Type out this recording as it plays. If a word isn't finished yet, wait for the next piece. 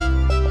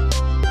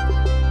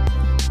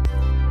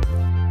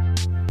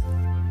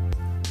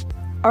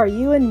Are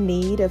you in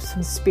need of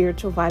some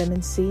spiritual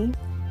vitamin C?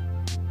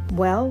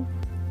 Well,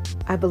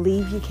 I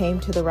believe you came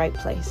to the right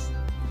place.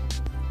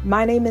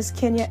 My name is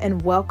Kenya,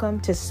 and welcome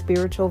to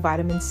Spiritual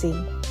Vitamin C,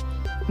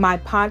 my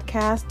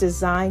podcast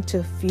designed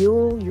to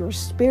fuel your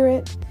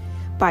spirit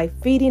by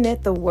feeding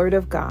it the Word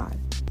of God.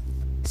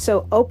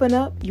 So open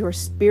up your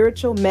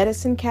spiritual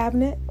medicine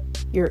cabinet,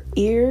 your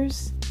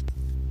ears,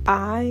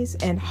 eyes,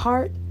 and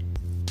heart,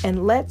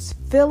 and let's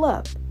fill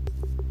up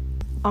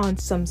on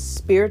some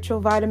spiritual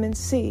vitamin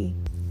C,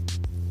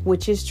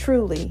 which is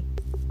truly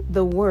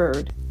the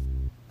Word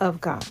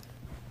of God.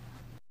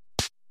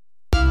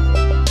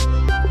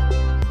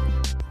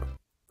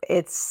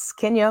 It's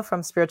Kenya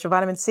from Spiritual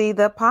Vitamin C,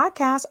 the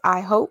podcast.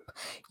 I hope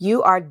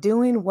you are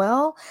doing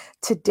well.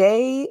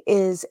 Today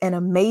is an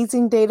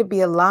amazing day to be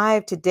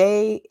alive.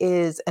 Today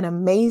is an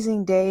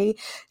amazing day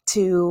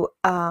to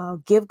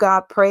give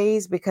God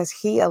praise because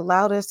He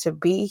allowed us to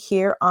be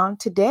here on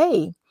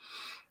today.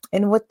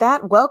 And with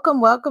that,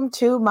 welcome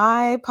to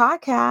my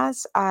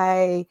podcast.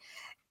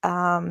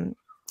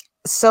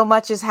 So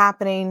much is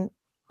happening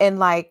in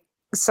like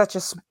such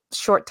a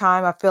short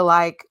time. I feel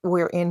like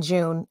we're in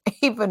June,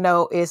 even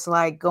though it's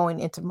like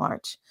going into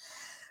March.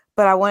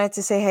 But I wanted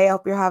to say, hey, I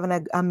hope you're having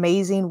an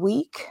amazing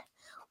week,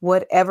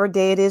 whatever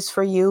day it is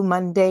for you,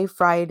 Monday,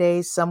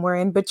 Friday, somewhere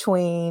in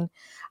between.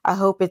 I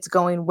hope it's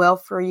going well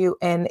for you.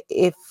 And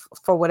if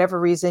for whatever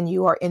reason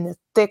you are in the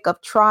thick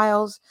of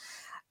trials,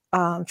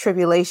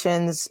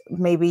 tribulations,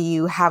 maybe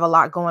you have a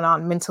lot going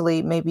on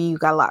mentally, maybe you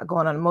got a lot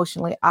going on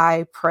emotionally,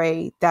 I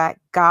pray that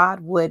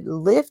God would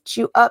lift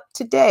you up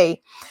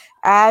today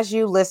as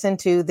you listen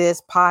to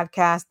this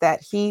podcast, that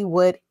He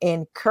would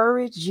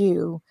encourage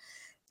you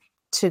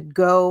to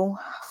go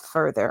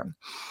further.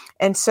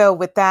 And so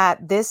with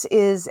that, this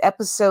is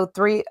episode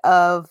 3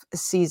 of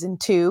season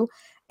 2.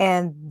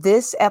 And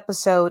this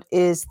episode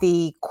is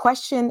the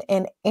question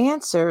and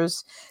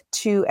answers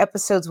to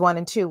episodes 1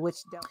 and 2, which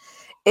don't.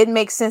 It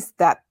makes sense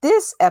that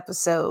this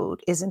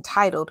episode is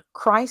entitled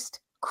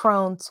Christ,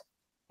 Crohn's,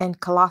 and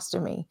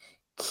Colostomy,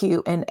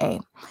 Q&A.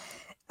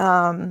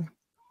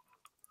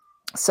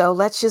 So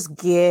let's just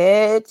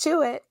get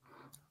to it.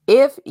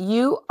 If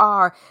you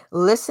are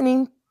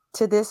listening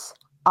to this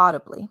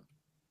audibly,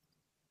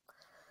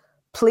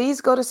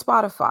 please go to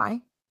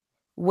Spotify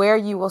where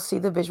you will see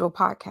the visual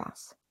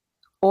podcast,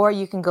 or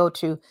you can go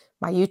to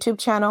my YouTube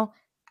channel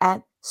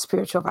at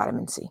Spiritual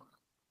Vitamin C.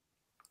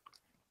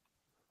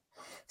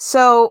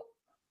 So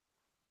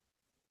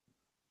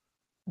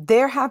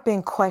there have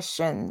been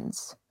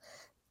questions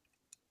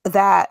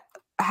that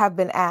have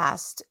been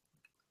asked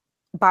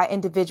by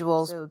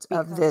individuals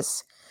of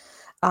this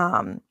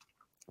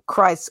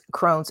Christ,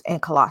 Crohn's,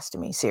 and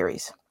Colostomy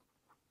series.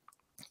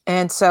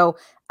 And so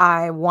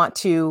I want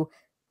to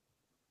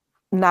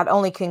not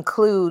only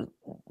conclude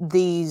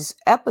these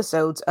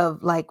episodes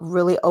of like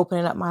really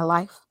opening up my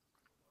life,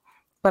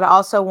 but I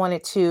also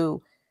wanted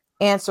to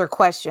answer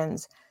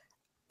questions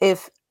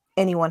if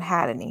anyone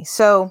had any.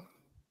 So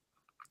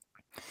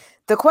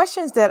the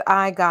questions that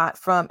I got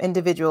from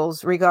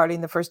individuals regarding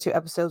the first 2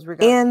 episodes,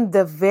 in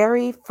the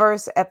very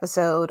first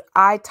episode,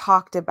 I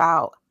talked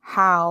about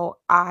how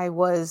I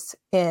was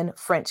in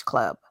French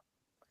club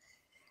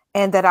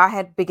and that I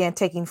had began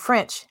taking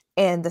French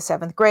in the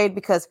 7th grade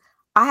because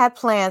I had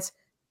plans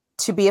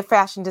to be a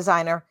fashion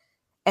designer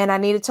and I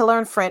needed to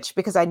learn French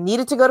because I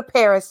needed to go to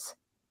Paris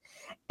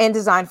and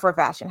design for a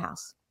fashion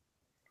house.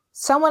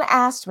 Someone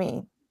asked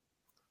me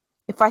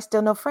if I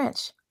still know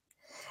French.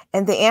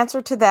 And the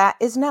answer to that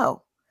is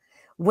no.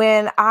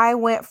 When I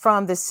went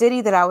from the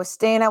city that I was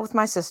staying at with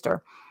my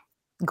sister,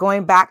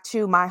 going back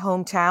to my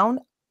hometown,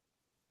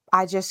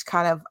 I just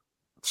kind of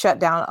shut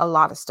down a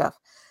lot of stuff.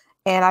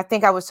 And I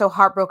think I was so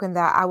heartbroken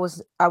that I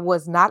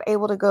was not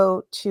able to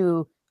go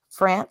to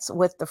France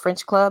with the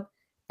French club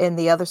in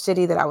the other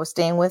city that I was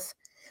staying with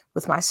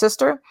my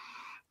sister,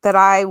 that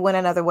I went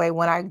another way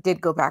when I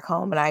did go back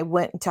home and I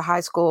went into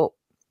high school.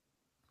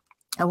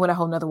 I went a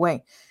whole nother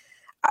way.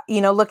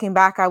 Looking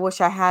back, I wish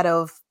I had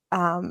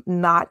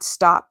not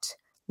stopped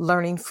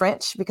learning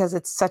French because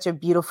it's such a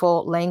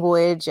beautiful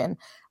language. And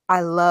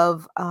I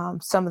love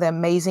some of the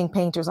amazing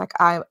painters. Like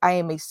I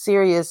am a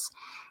serious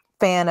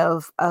fan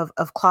of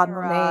Claude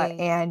Monet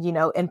and,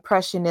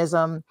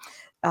 Impressionism,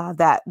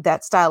 that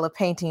style of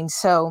painting.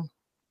 So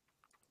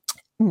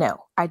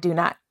no, I do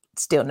not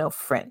still know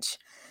French.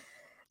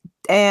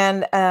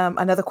 And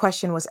another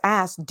question was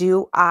asked,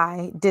 do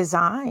I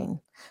design?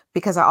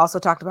 Because I also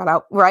talked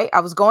about, I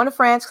was going to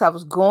France because I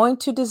was going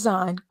to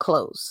design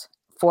clothes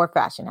for a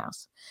fashion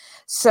house.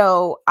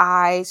 So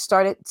I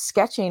started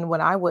sketching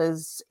when I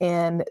was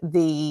in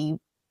the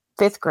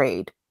 5th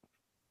grade.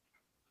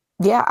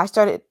 Yeah, I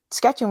started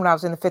sketching when I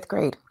was in the 5th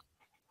grade.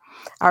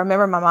 I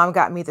remember my mom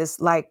got me this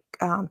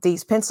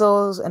these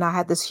pencils, and I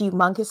had this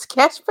humongous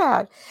sketch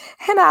pad,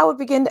 and I would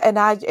begin, and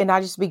I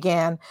just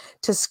began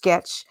to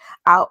sketch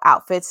out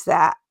outfits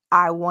that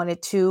I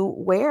wanted to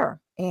wear.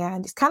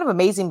 And it's kind of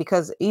amazing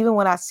because even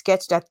when I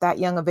sketched at that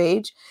young of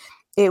age,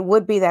 it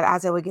would be that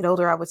as I would get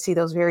older, I would see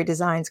those very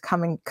designs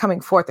coming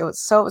forth.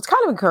 It's kind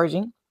of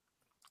encouraging.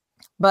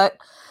 But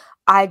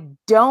I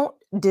don't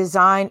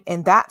design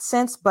in that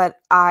sense, but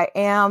I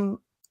am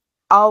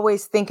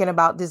always thinking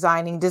about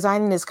designing.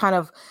 Designing is kind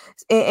of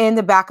in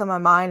the back of my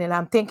mind, and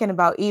I'm thinking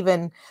about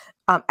even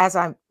as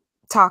I'm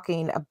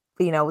talking,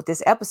 with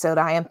this episode,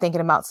 I am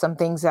thinking about some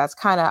things that's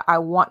kind of I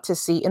want to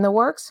see in the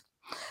works.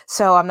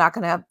 So I'm not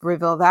going to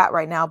reveal that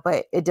right now,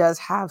 but it does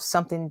have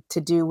something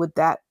to do with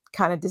that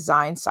kind of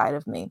design side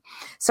of me.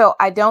 So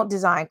I don't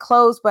design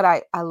clothes, but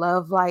I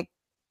love like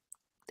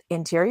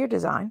interior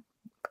design,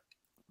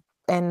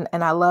 and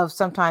I love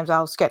sometimes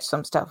I'll sketch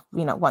some stuff,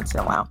 once in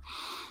a while.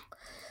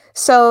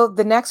 So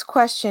the next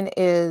question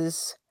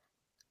is,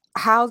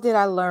 how did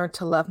I learn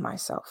to love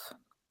myself?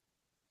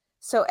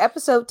 So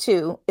episode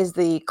 2 is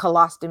the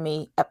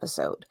colostomy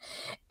episode,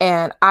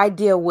 and I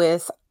deal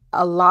with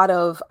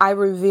I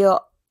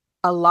reveal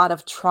a lot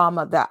of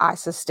trauma that I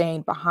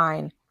sustained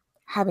behind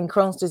having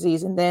Crohn's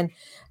disease and then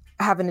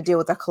having to deal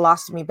with a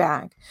colostomy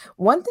bag.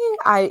 One thing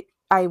I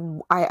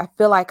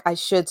feel like I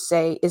should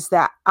say is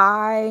that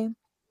I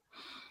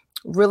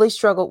really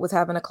struggled with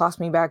having a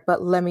colostomy bag,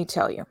 but let me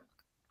tell you,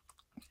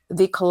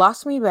 the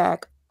colostomy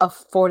bag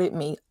afforded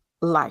me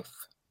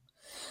life.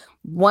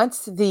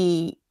 Once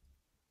the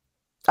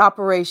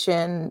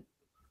operation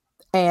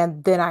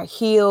and then I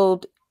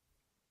healed,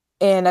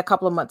 and a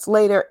couple of months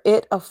later,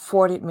 it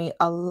afforded me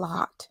a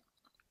lot.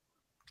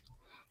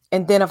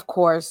 And then, of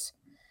course,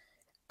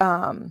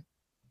 um,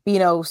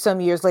 some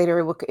years later,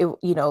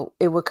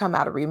 it would come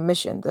out of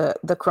remission.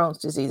 The Crohn's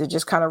disease, it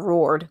just kind of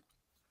roared.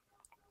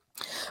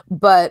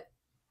 But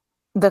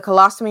the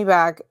colostomy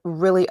bag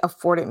really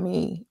afforded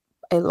me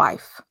a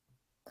life.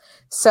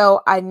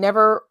 So I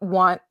never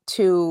want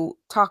to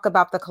talk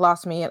about the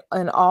colostomy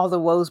and all the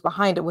woes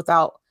behind it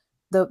without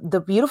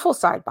the beautiful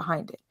side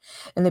behind it.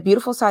 And the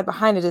beautiful side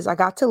behind it is I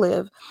got to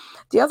live.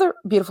 The other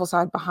beautiful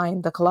side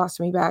behind the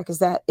colostomy bag is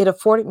that it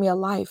afforded me a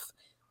life,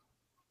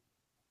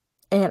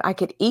 and I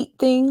could eat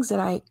things that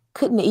I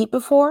couldn't eat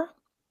before.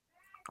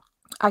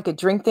 I could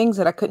drink things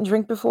that I couldn't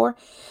drink before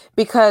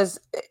because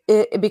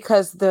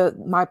because the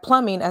my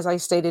plumbing, as I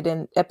stated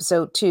in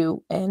episode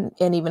 2 and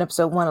even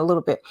episode 1 a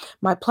little bit,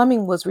 my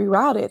plumbing was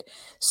rerouted.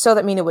 So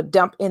that mean it would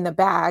dump in the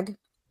bag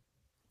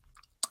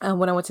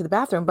when I went to the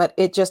bathroom, but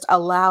it just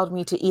allowed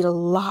me to eat a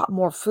lot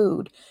more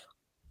food.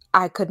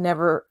 I could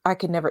never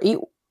eat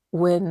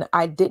when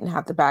I didn't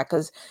have the bag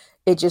because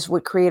it just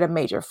would create a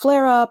major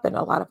flare up and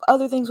a lot of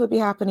other things would be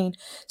happening.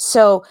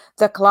 So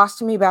the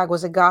colostomy bag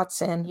was a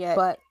godsend,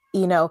 but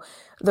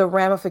the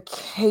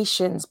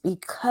ramifications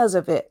because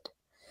of it,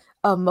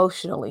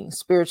 emotionally,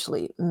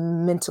 spiritually,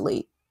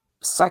 mentally,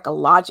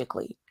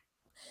 psychologically,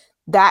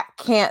 that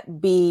can't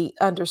be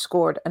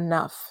underscored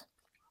enough.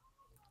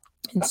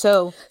 And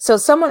so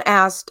someone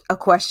asked a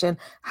question,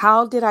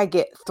 how did I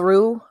get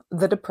through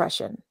the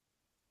depression?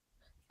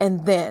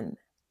 And then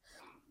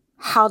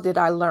how did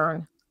I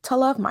learn to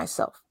love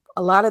myself?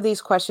 A lot of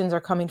these questions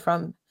are coming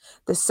from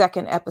the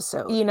second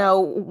episode.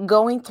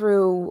 Going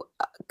through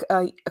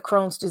a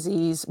Crohn's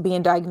disease,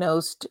 being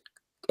diagnosed,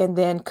 and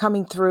then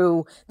coming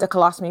through the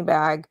colostomy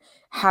bag,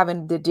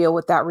 having to deal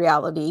with that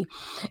reality,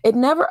 it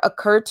never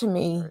occurred to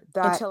me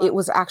that it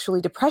was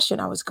actually depression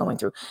I was going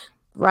through,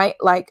 right?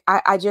 Like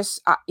I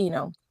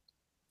didn't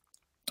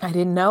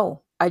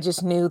know. I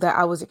just knew that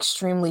I was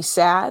extremely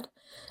sad.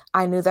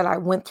 I knew that I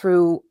went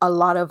through a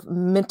lot of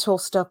mental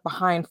stuff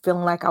behind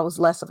feeling like I was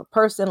less of a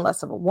person,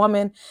 less of a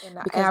woman.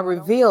 And I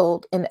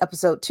revealed in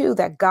episode 2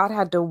 that God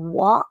had to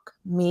walk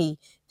me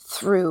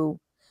through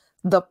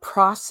the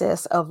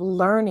process of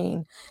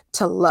learning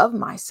to love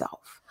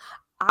myself.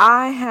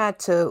 I had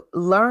to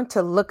learn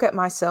to look at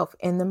myself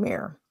in the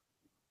mirror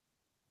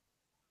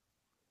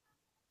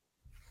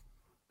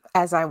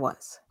as I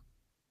was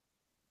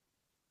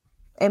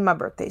in my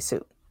birthday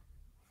suit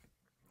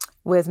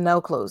with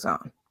no clothes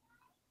on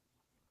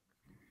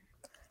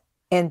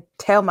and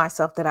tell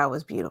myself that I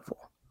was beautiful.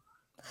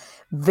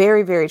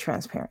 Very, very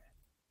transparent.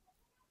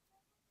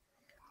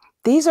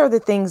 These are the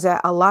things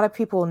that a lot of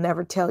people will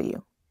never tell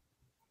you.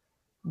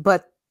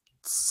 But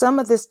some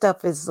of this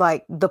stuff is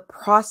like the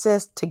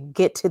process to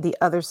get to the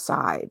other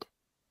side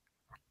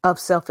of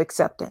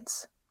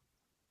self-acceptance.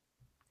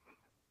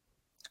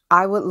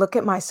 I would look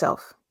at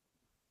myself,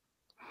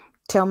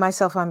 tell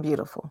myself I'm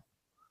beautiful,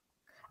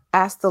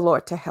 ask the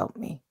Lord to help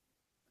me.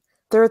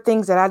 There are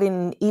things that I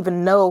didn't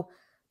even know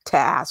to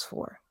ask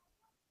for.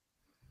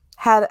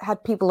 Had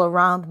people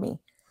around me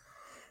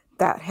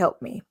that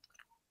helped me.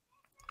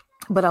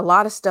 But a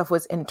lot of stuff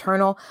was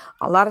internal.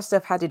 A lot of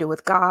stuff had to do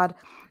with God.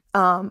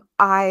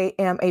 I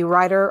am a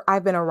writer.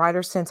 I've been a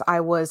writer since I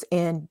was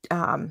in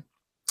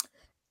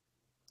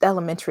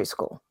elementary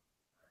school.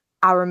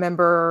 I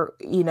remember,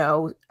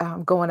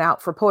 going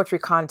out for poetry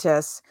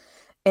contests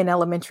in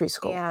elementary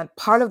school. And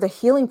part of the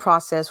healing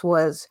process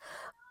was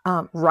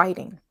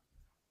writing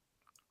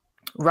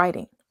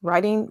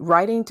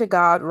to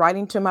God,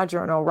 writing to my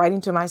journal,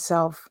 writing to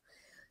myself.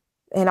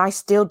 And I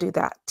still do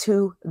that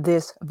to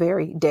this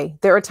very day.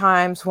 There are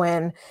times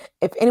when,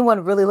 if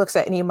anyone really looks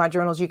at any of my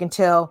journals, you can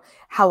tell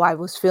how I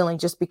was feeling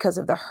just because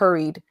of the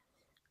hurried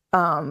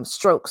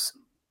strokes,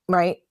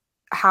 right?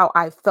 how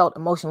I felt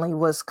emotionally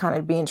was kind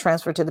of being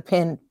transferred to the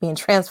pen, being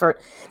transferred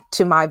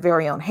to my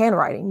very own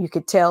handwriting. You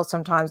could tell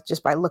sometimes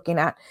just by looking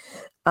at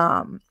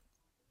um,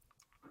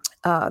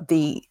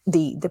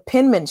 the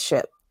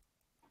penmanship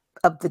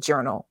of the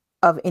journal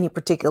of any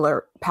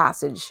particular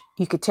passage.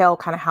 You could tell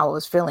kind of how I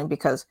was feeling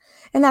because,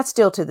 and that's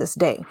still to this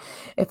day.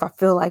 If I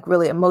feel like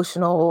really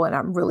emotional and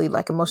I'm really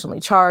like emotionally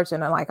charged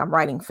and I'm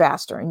writing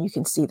faster, and you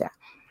can see that.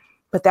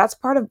 But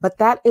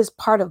that is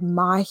part of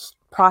my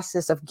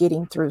process of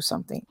getting through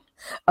something,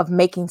 of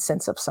making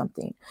sense of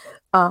something.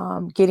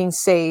 Getting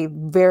saved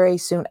very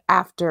soon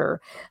after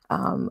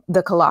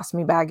the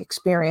colostomy bag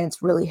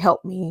experience really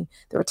helped me.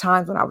 There were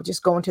times when I would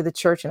just go into the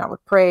church and I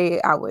would pray.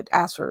 I would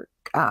ask for,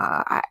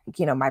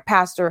 my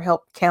pastor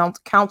helped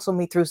counsel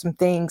me through some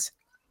things.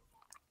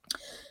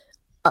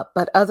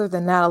 But other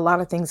than that, a lot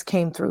of things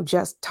came through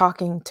just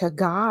talking to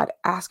God,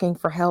 asking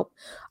for help.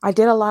 I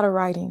did a lot of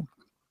writing.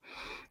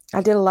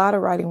 I did a lot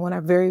of writing when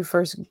I very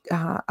first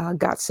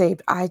got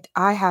saved.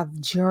 I have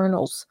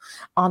journals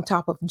on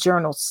top of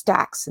journals,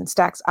 stacks and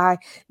stacks. I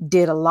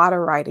did a lot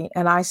of writing,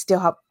 and I still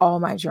have all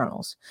my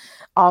journals.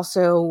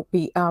 Also,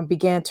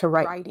 began to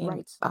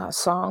writing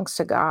songs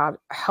to God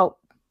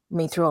helped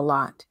me through a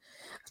lot.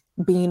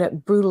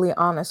 Being brutally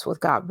honest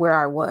with God where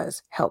I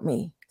was helped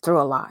me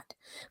through a lot.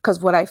 Because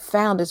what I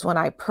found is when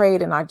I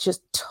prayed and I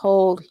just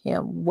told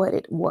Him what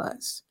it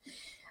was,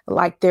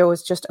 like there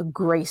was just a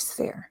grace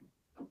there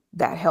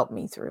that helped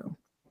me through.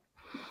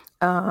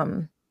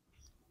 And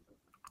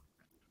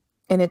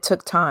it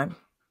took time.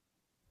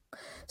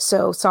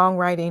 So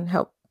songwriting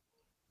helped,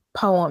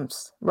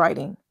 poems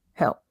writing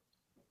helped,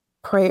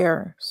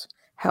 prayers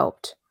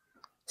helped,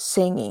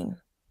 singing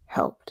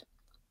helped.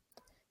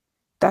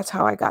 That's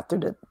how I got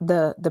through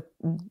the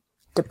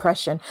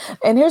depression.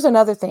 And here's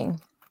another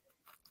thing.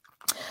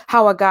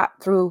 How I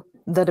got through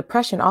the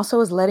depression also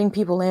is letting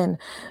people in.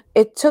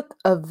 It took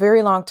a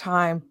very long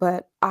time,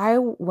 but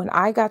when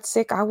I got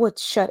sick, I would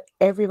shut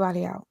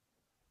everybody out.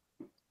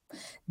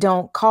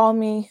 Don't call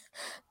me,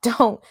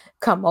 don't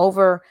come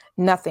over,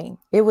 nothing.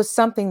 It was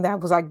something that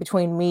was like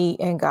between me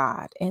and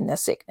God in the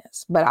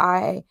sickness. But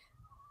I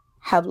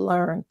have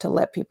learned to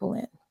let people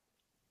in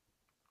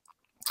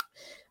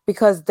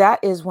because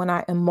that is when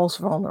I am most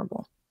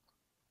vulnerable.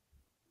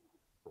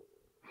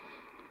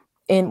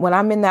 And when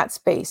I'm in that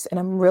space and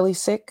I'm really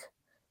sick,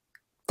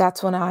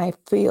 that's when I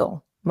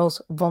feel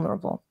most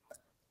vulnerable.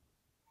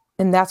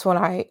 And that's when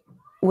I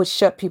would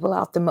shut people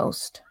out the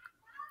most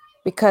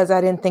because I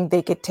didn't think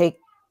they could take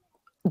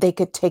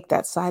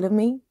that side of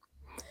me.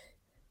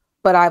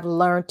 But I've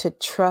learned to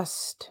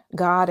trust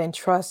God and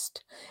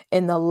trust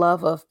in the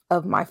love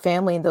of my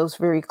family and those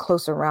very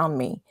close around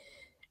me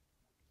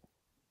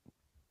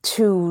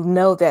to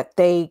know that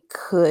they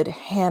could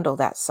handle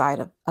that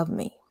side of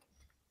me.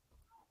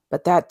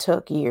 But that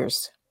took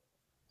years.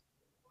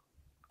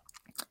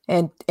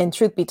 And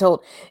truth be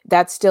told,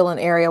 that's still an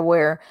area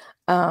where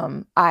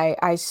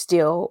I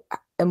still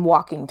am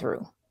walking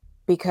through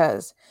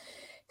because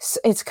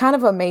it's kind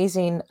of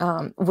amazing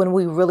when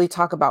we really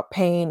talk about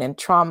pain and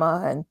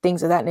trauma and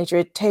things of that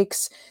nature.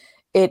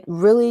 It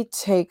really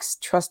takes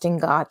trusting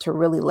God to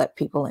really let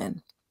people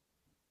in.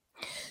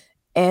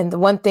 And the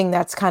one thing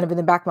that's kind of in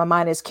the back of my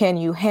mind is, can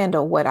you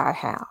handle what I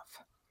have?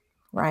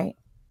 Right?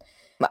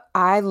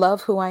 I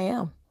love who I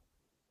am.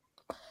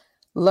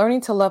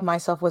 Learning to love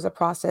myself was a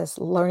process,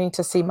 learning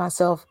to see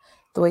myself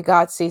the way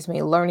God sees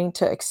me, learning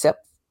to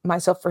accept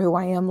myself for who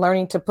I am,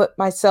 learning to put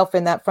myself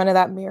in that front of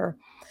that mirror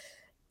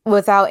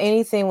without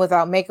anything,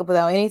 without makeup,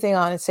 without anything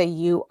on, and say,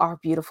 you are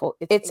beautiful.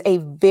 It's a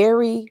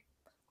very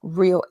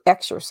real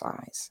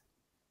exercise.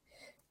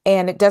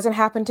 And it doesn't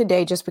happen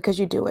today just because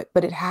you do it,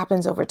 but it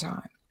happens over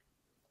time.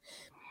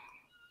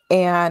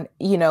 And,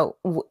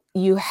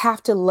 you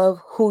have to love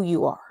who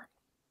you are.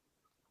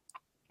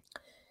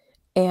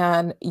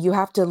 And you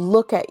have to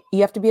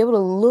be able to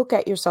look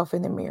at yourself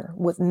in the mirror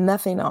with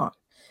nothing on.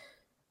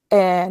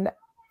 And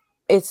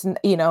it's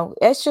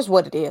just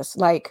what it is.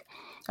 Like,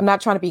 I'm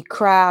not trying to be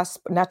crass,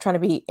 I'm not trying to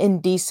be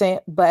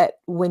indecent, but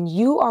when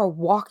you are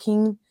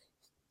walking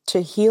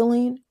to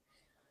healing,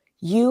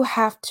 you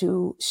have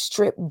to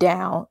strip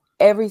down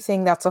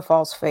everything that's a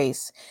false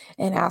face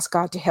and ask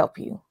God to help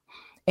you.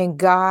 And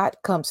God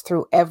comes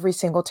through every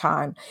single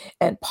time.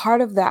 And part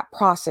of that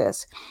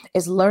process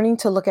is learning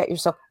to look at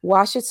yourself,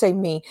 well, I should say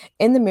me,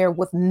 in the mirror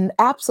with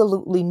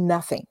absolutely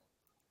nothing.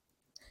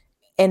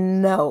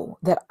 And know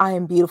that I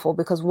am beautiful,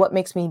 because what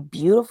makes me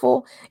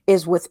beautiful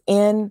is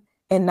within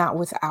and not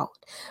without.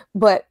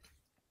 But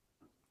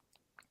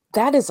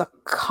that is a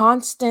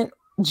constant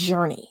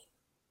journey,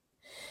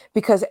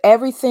 because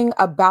everything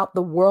about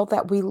the world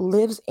that we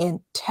live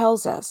in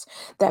tells us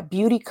that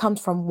beauty comes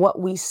from what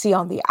we see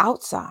on the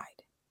outside.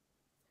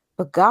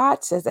 But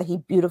God says that He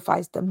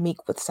beautifies the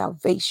meek with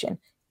salvation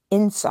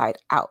inside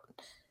out,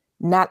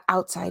 not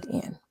outside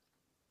in.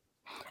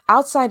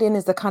 Outside in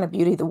is the kind of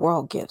beauty the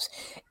world gives.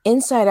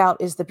 Inside out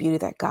is the beauty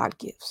that God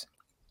gives.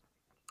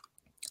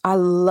 I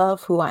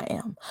love who I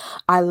am.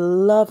 I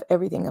love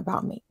everything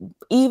about me,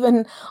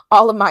 even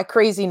all of my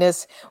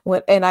craziness.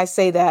 And I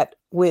say that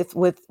with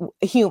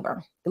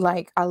humor.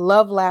 Like I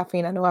love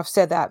laughing. I know I've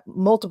said that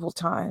multiple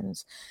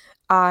times.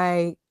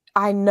 I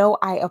I know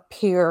I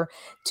appear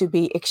to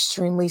be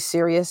extremely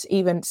serious,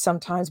 even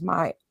sometimes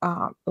my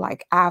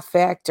like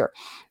affect or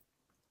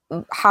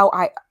how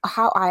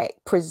I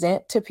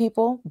present to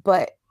people,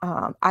 but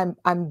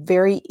I'm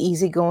very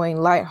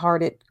easygoing,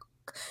 lighthearted.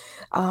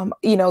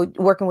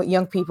 Working with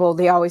young people,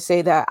 they always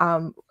say that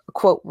I'm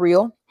quote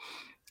real,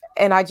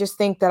 and I just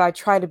think that I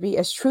try to be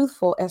as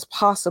truthful as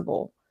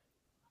possible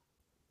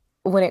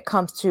when it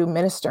comes to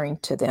ministering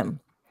to them.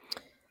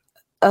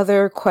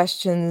 Other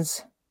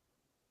questions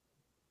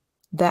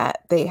that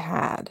they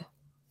had,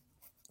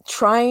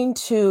 trying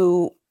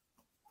to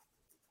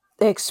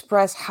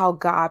express how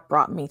God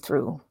brought me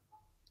through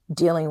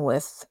dealing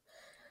with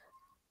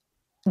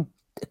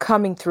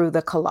coming through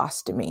the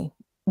colostomy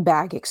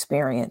bag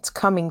experience,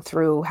 coming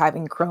through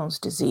having Crohn's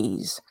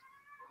disease.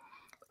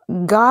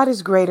 God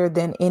is greater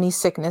than any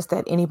sickness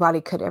that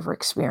anybody could ever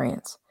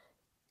experience.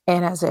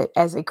 And as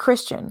a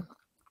Christian,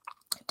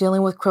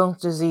 dealing with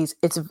Crohn's disease,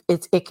 it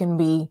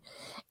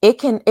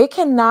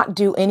cannot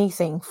do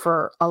anything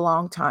for a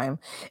long time,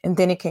 and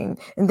then it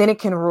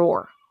can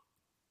roar.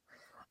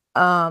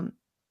 Um,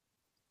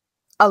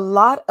 a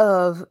lot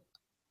of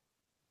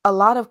a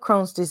lot of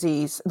Crohn's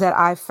disease that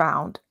I've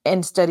found,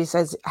 and studies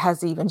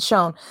has even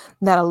shown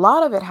that a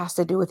lot of it has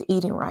to do with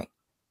eating right.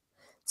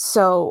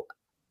 So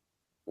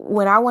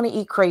when I want to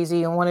eat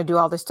crazy and want to do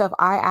all this stuff,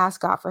 I ask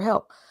God for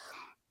help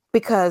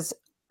because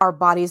our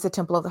body is the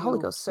temple of the Holy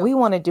Ghost. So we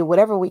want to do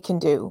whatever we can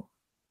do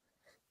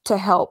to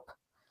help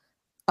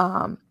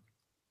um,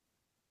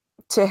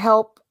 to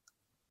help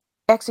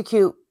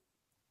execute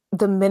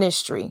the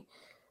ministry,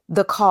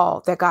 the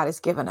call that God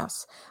has given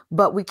us.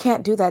 But we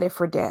can't do that if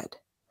we're dead.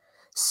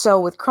 So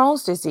with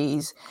Crohn's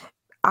disease,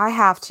 I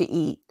have to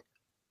eat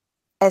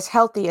as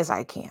healthy as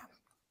I can.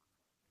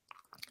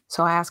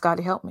 So I ask God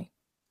to help me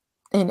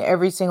in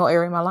every single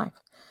area of my life.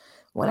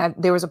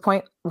 There was a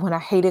point when I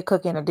hated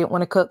cooking, I didn't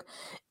want to cook,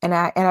 and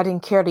I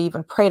didn't care to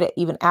even pray to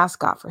even ask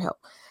God for help.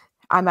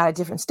 I'm at a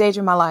different stage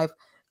in my life.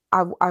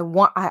 I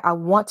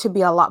want to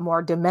be a lot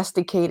more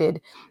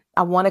domesticated.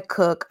 I want to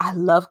cook. I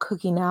love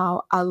cooking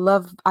now. I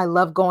love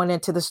going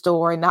into the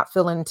store and not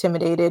feeling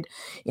intimidated.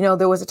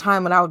 There was a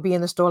time when I would be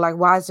in the store like,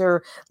 why is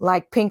there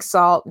like pink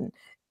salt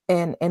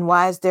and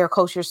why is there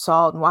kosher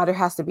salt and why there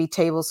has to be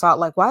table salt?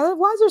 Like why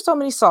is there so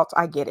many salts?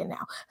 I get it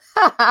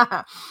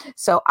now.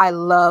 So I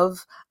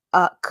love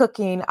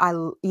cooking. I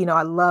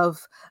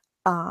love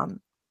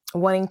um,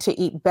 wanting to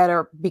eat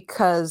better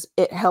because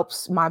it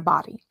helps my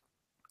body.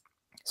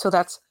 So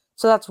that's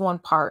one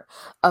part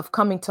of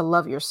coming to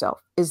love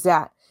yourself is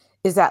that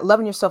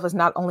loving yourself is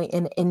not only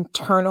an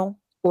internal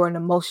or an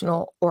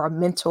emotional or a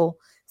mental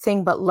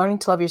thing, but learning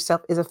to love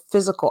yourself is a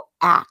physical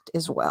act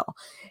as well.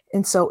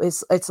 And so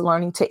it's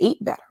learning to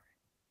eat better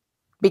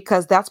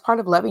because that's part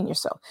of loving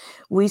yourself.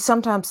 We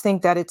sometimes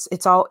think that it's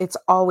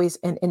always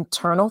an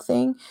internal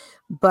thing,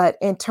 but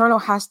internal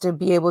has to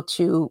be able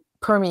to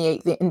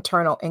permeate the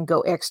internal and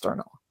go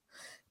external.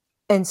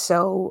 And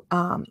so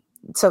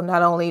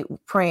not only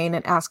praying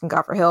and asking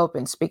God for help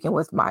and speaking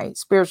with my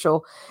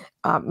spiritual,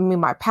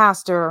 my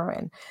pastor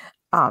and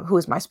who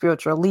is my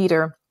spiritual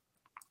leader,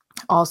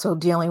 also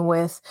dealing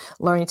with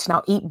learning to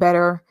now eat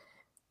better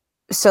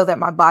so that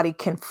my body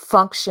can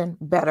function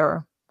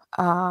better,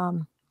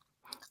 um,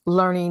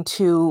 learning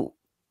to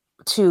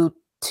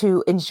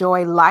to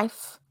enjoy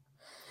life.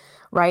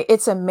 Right?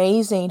 It's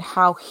amazing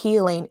how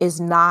healing is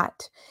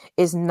not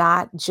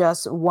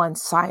just one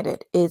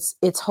sided. It's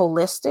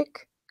holistic.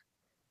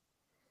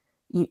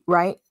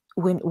 Right?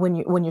 When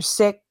you're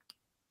sick,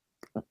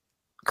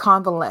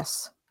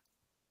 convalesce,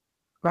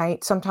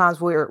 right?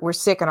 Sometimes we're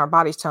sick and our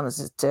body's telling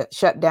us to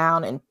shut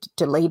down and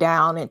to lay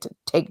down and to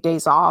take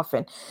days off,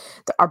 and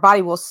our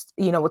body will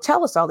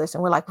tell us all this,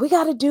 and we're like, we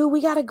got to go, we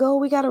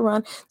got to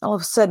run. All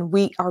of a sudden,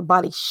 our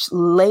body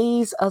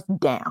lays us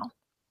down.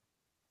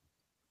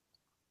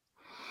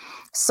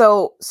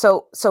 So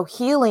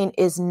healing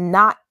is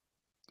not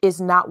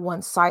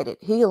one sided.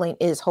 Healing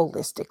is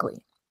holistically.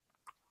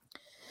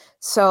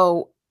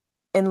 So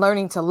in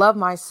learning to love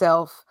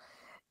myself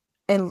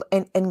and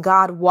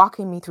God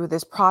walking me through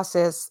this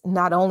process,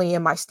 not only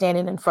am I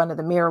standing in front of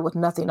the mirror with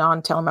nothing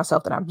on, telling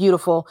myself that I'm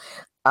beautiful,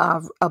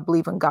 I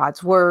believe in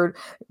God's word.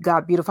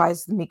 God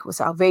beautifies the meek with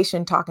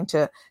salvation, talking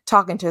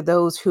to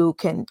those who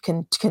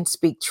can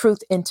speak truth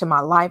into my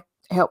life,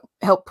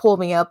 help pull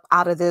me up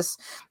out of this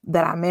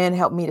that I'm in,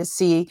 help me to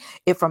see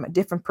it from a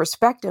different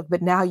perspective.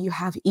 But now you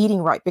have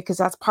eating right because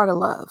that's part of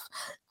love.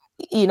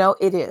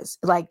 It is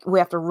like we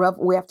have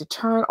to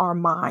turn our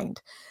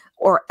mind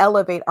or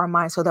elevate our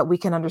mind so that we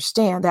can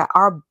understand that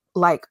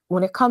like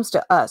when it comes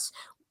to us,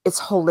 it's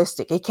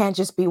holistic. It can't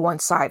just be one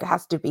side, it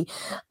has to be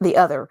the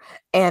other.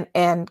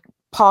 And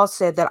Paul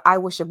said that I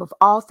wish above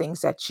all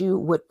things that you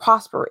would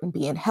prosper and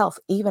be in health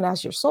even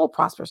as your soul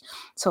prospers.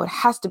 So it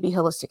has to be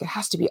holistic. It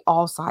has to be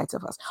all sides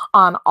of us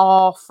on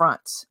all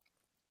fronts.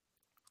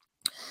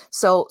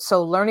 So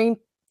learning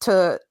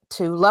to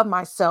love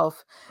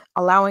myself,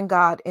 allowing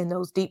God in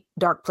those deep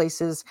dark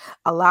places,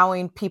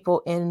 allowing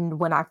people in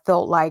when I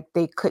felt like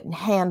they couldn't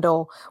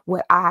handle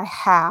what I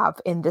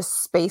have in this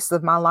space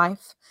of my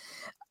life,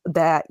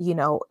 that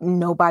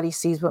nobody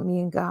sees but me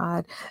and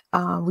God.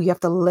 You have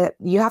to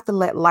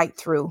let light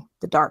through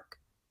the dark,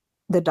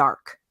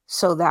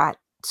 so that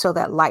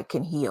light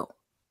can heal.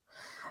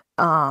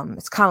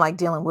 It's kind of like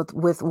dealing with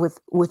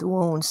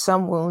wounds.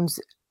 Some wounds,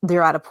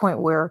 they're at a point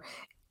where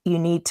you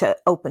need to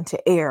open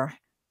to air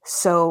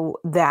so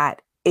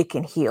that it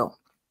can heal.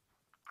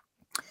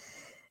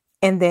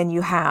 And then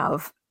you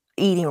have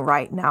eating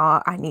right.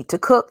 Now I need to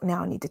cook.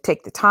 Now I need to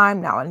take the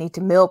time. Now I need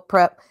to meal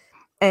prep.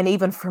 And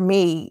even for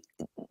me,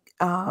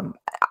 um,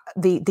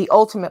 the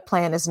ultimate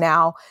plan is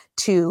now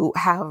to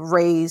have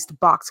raised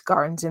box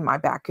gardens in my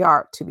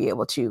backyard to be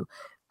able to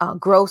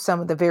grow some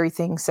of the very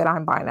things that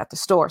I'm buying at the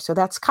store. So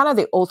that's kind of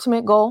the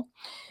ultimate goal,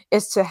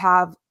 is to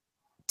have,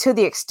 to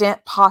the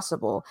extent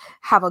possible,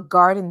 have a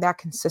garden that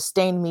can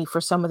sustain me for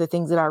some of the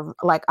things that I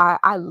like.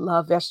 I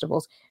love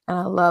vegetables and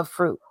I love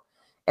fruit.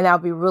 And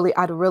I'd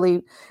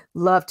really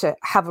love to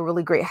have a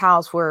really great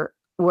house where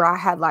I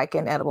had like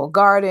an edible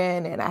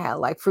garden and I had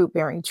like fruit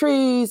bearing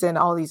trees and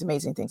all these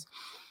amazing things.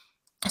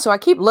 So I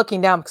keep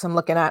looking down because I'm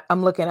looking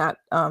at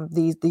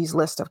these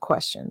list of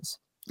questions.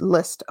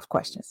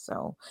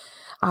 So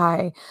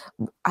I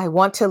I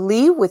want to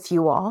leave with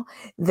you all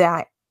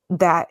that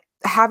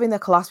having the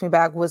colostomy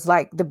bag was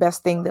like the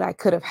best thing that I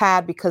could have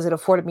had, because it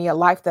afforded me a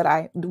life that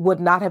I would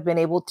not have been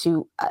able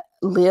to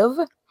live,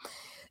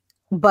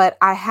 but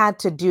I had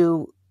to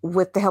do,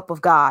 with the help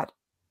of God,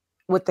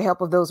 with the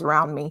help of those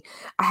around me,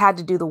 I had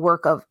to do the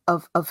work of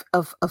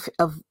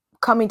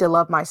coming to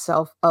love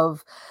myself,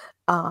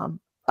 um,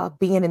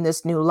 being in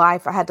this new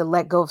life. I had to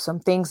let go of some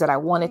things that I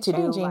wanted to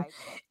do.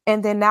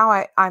 And then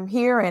now I'm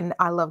here and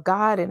I love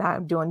God and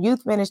I'm doing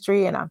youth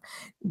ministry and I'm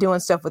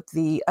doing stuff with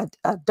the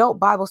adult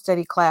Bible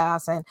study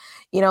class. And,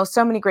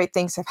 so many great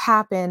things have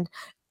happened.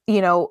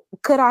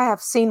 Could I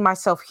have seen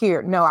myself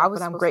here? No,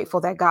 but I'm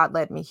grateful that God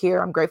led me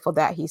here. I'm grateful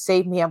that he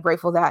saved me. I'm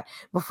grateful that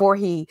before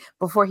he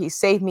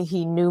saved me,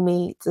 he knew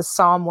me. The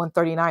Psalm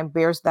 139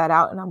 bears that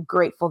out. And I'm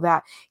grateful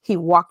that he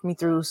walked me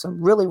through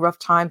some really rough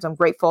times. I'm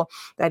grateful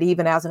that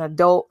even as an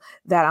adult,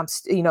 that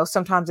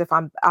sometimes if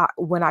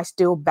when I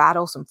still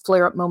battle some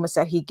flare up moments,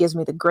 that he gives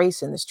me the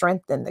grace and the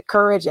strength and the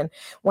courage. And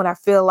when I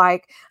feel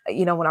like,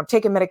 when I'm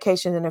taking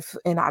medication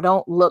and I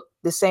don't look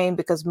the same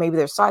because maybe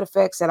there's side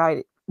effects, that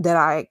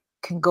I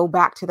can go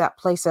back to that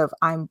place of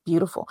I'm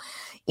beautiful.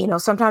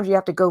 Sometimes you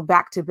have to go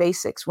back to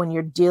basics when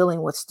you're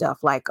dealing with stuff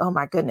like, oh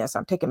my goodness,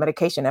 I'm taking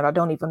medication and I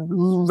don't even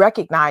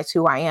recognize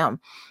who I am,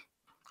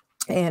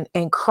 and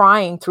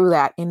crying through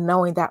that and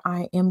knowing that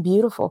I am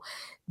beautiful.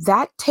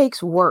 That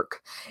takes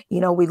work. We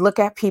look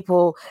at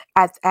people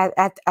at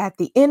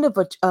the end of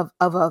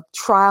a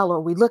trial, or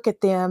we look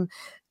at them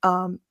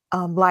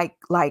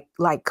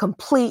like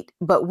complete,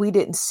 but we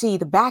didn't see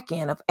the back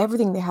end of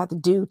everything they had to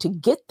do to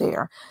get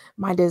there.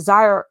 My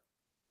desire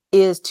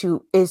is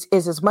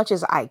as much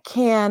as I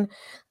can,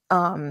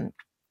 um,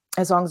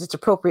 as long as it's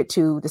appropriate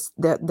to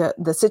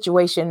the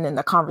situation and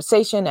the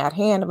conversation at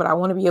hand. But I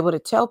want to be able to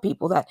tell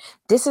people that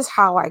this is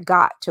how I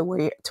got to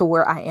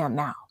where I am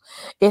now.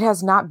 It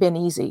has not been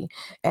easy.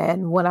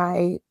 And when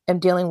I am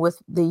dealing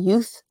with the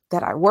youth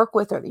that I work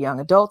with, or the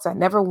young adults, I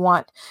never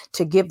want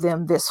to give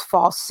them this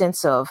false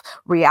sense of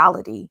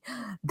reality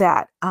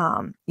that,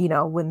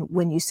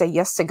 when you say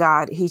yes to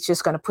God, he's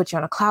just going to put you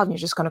on a cloud and you're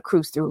just going to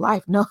cruise through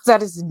life. No,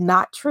 that is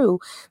not true.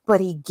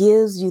 But he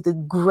gives you the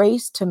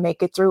grace to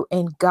make it through.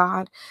 And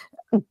God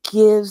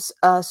gives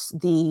us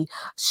the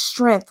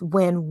strength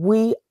when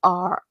we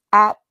are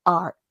at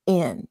our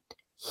end.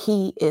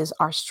 He is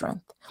our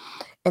strength.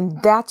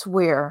 And that's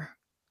where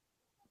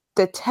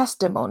the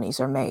testimonies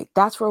are made.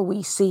 That's where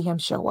we see him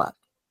show up.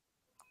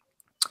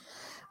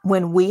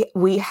 When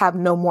we have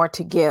no more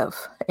to give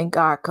and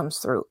God comes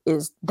through,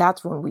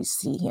 that's when we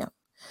see him.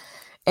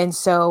 And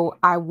so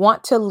I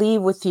want to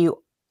leave with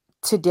you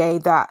today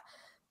that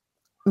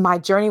my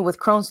journey with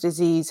Crohn's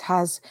disease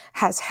has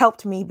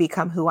helped me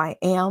become who I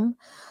am.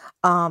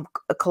 A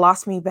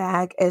colostomy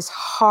bag, as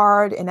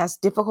hard and as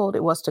difficult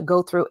it was to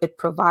go through, it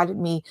provided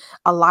me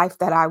a life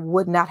that I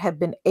would not have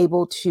been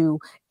able to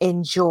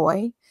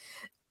enjoy.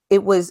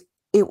 It was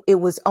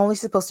only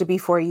supposed to be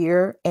for a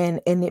year,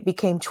 and it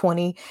became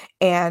 20.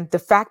 And the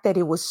fact that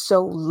it was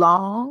so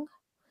long,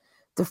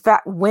 the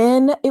fact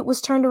when it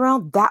was turned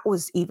around, that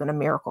was even a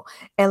miracle.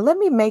 And let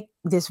me make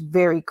this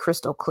very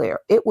crystal clear.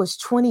 It was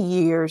 20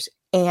 years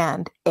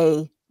and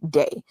a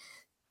day.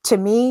 To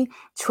me,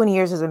 20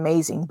 years is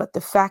amazing, but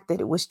the fact that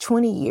it was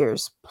 20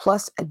 years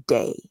plus a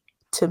day,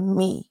 to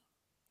me,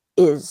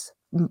 is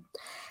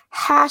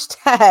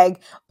hashtag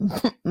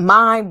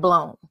mind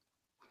blown.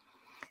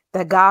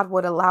 That God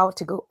would allow it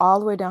to go all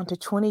the way down to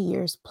 20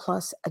 years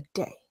plus a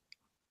day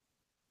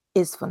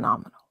is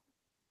phenomenal.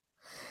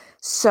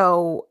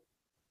 So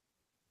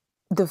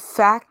the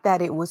fact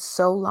that it was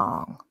so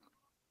long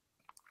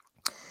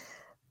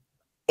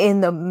in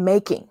the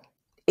making,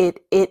 it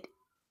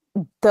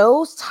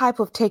those type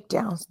of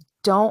takedowns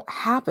don't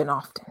happen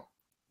often.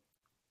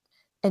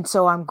 And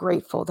so I'm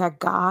grateful that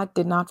God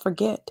did not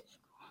forget.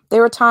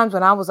 There were times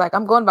when I was like,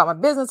 I'm going about my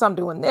business, I'm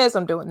doing this,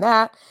 I'm doing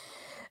that.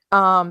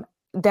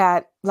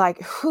 That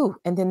like, whew.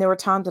 And then there were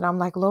times that I'm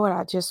like, Lord,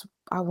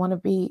 I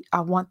want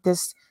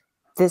this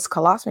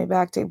colostomy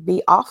bag to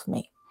be off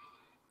me.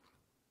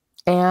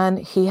 And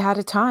he had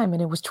a time,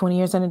 and it was 20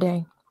 years and a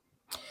day.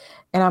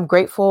 And I'm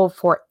grateful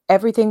for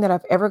everything that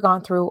I've ever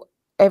gone through.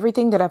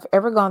 Everything that I've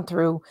ever gone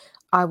through,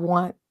 I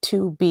want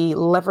to be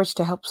leveraged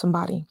to help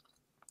somebody.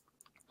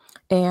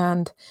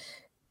 And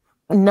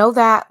know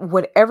that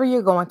whatever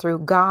you're going through,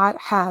 God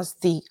has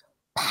the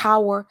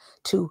power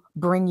to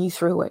bring you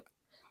through it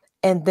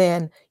and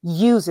then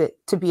use it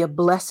to be a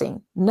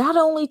blessing, not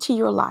only to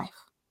your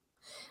life,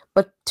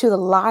 but to the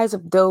lives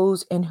of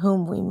those in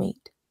whom we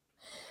meet.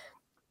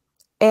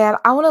 And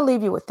I want to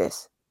leave you with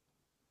this.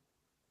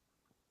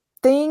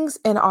 Things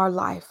in our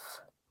life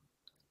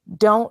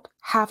don't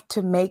have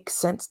to make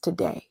sense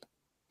today.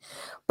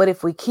 But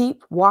if we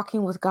keep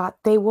walking with God,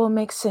 they will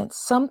make sense.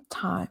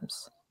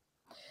 Sometimes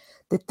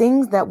the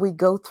things that we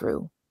go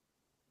through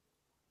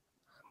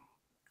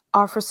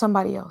are for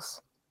somebody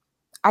else.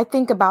 I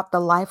think about the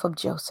life of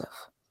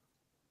Joseph.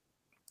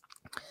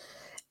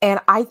 And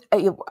I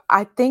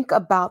think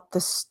about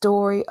the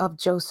story of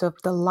Joseph,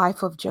 the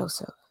life of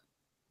Joseph.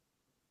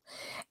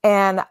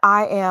 And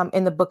I am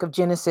in the book of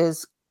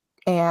Genesis,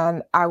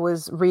 and I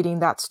was reading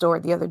that story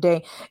the other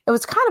day. It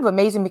was kind of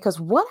amazing because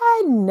what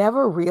I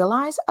never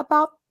realized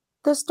about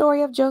the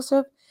story of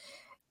Joseph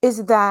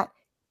is that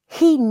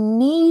he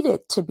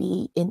needed to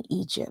be in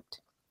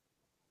Egypt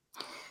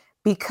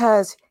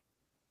because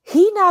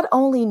he not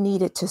only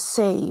needed to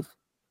save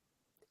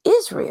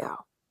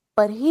Israel,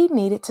 but he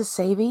needed to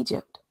save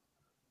Egypt.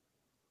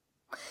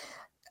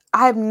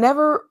 I've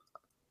never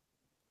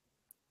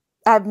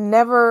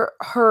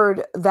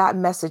heard that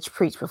message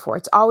preached before.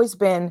 It's always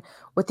been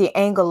with the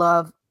angle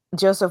of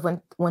Joseph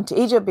went to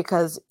Egypt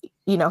because,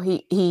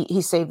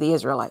 he saved the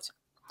Israelites.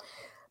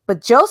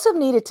 But Joseph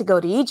needed to go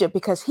to Egypt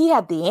because he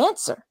had the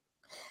answer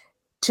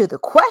to the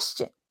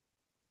question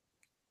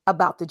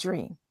about the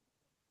dream.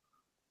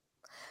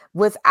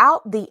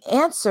 Without the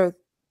answer,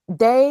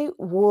 they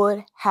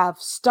would have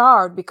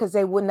starved because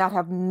they would not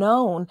have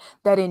known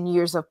that in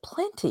years of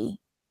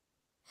plenty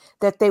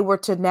that they were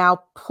to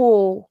now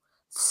pull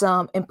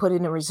some and put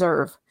in a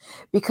reserve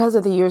because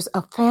of the years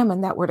of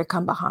famine that were to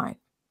come behind.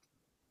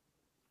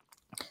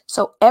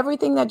 So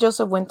everything that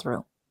Joseph went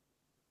through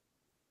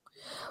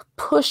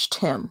pushed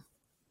him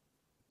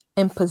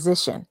in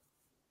position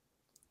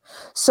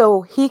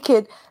so he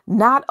could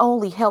not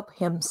only help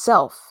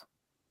himself,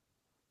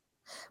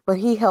 but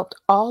he helped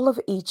all of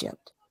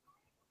Egypt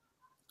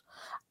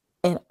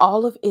and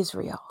all of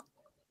Israel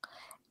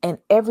and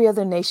every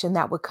other nation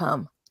that would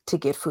come to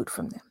get food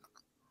from them.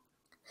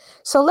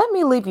 So let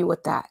me leave you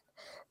with that.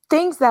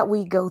 Things that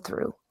we go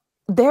through,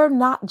 they're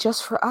not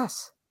just for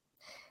us.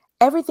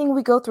 Everything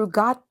we go through,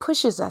 God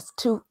pushes us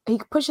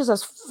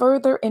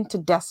further into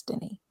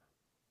destiny.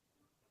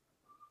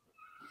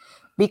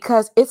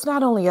 Because it's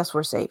not only us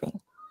we're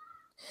saving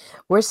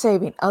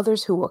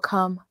others who will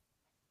come,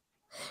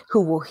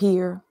 who will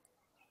hear,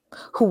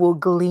 who will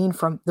glean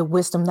from the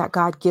wisdom that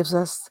God gives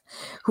us,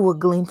 who will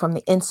glean from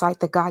the insight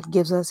that God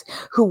gives us,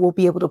 who will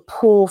be able to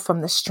pull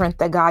from the strength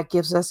that God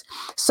gives us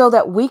so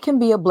that we can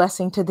be a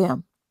blessing to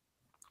them.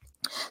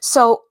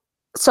 So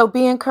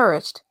be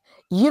encouraged.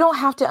 You don't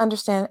have to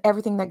understand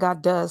everything that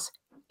God does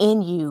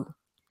in you,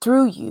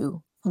 through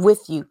you,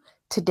 with you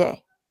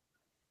today.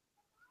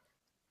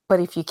 But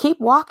if you keep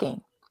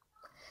walking,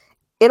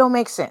 it'll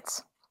make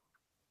sense.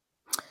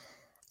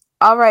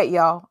 All right,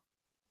 y'all.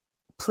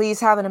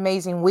 Please have an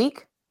amazing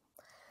week.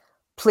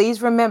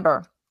 Please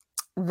remember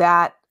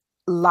that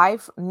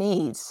life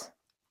needs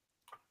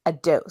a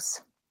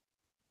dose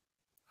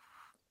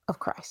of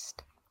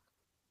Christ.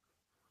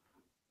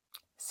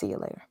 See you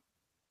later.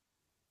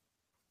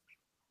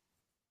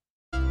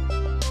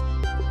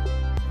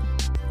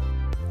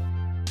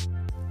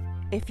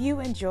 If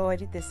you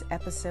enjoyed this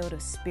episode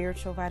of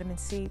Spiritual Vitamin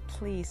C,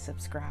 please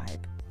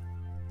subscribe.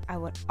 I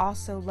would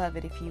also love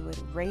it if you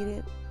would rate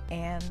it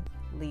and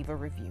leave a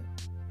review.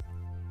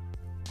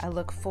 I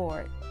look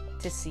forward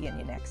to seeing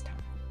you next time.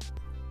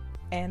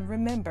 And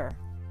remember,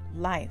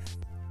 life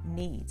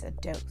needs a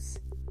dose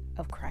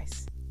of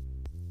Christ.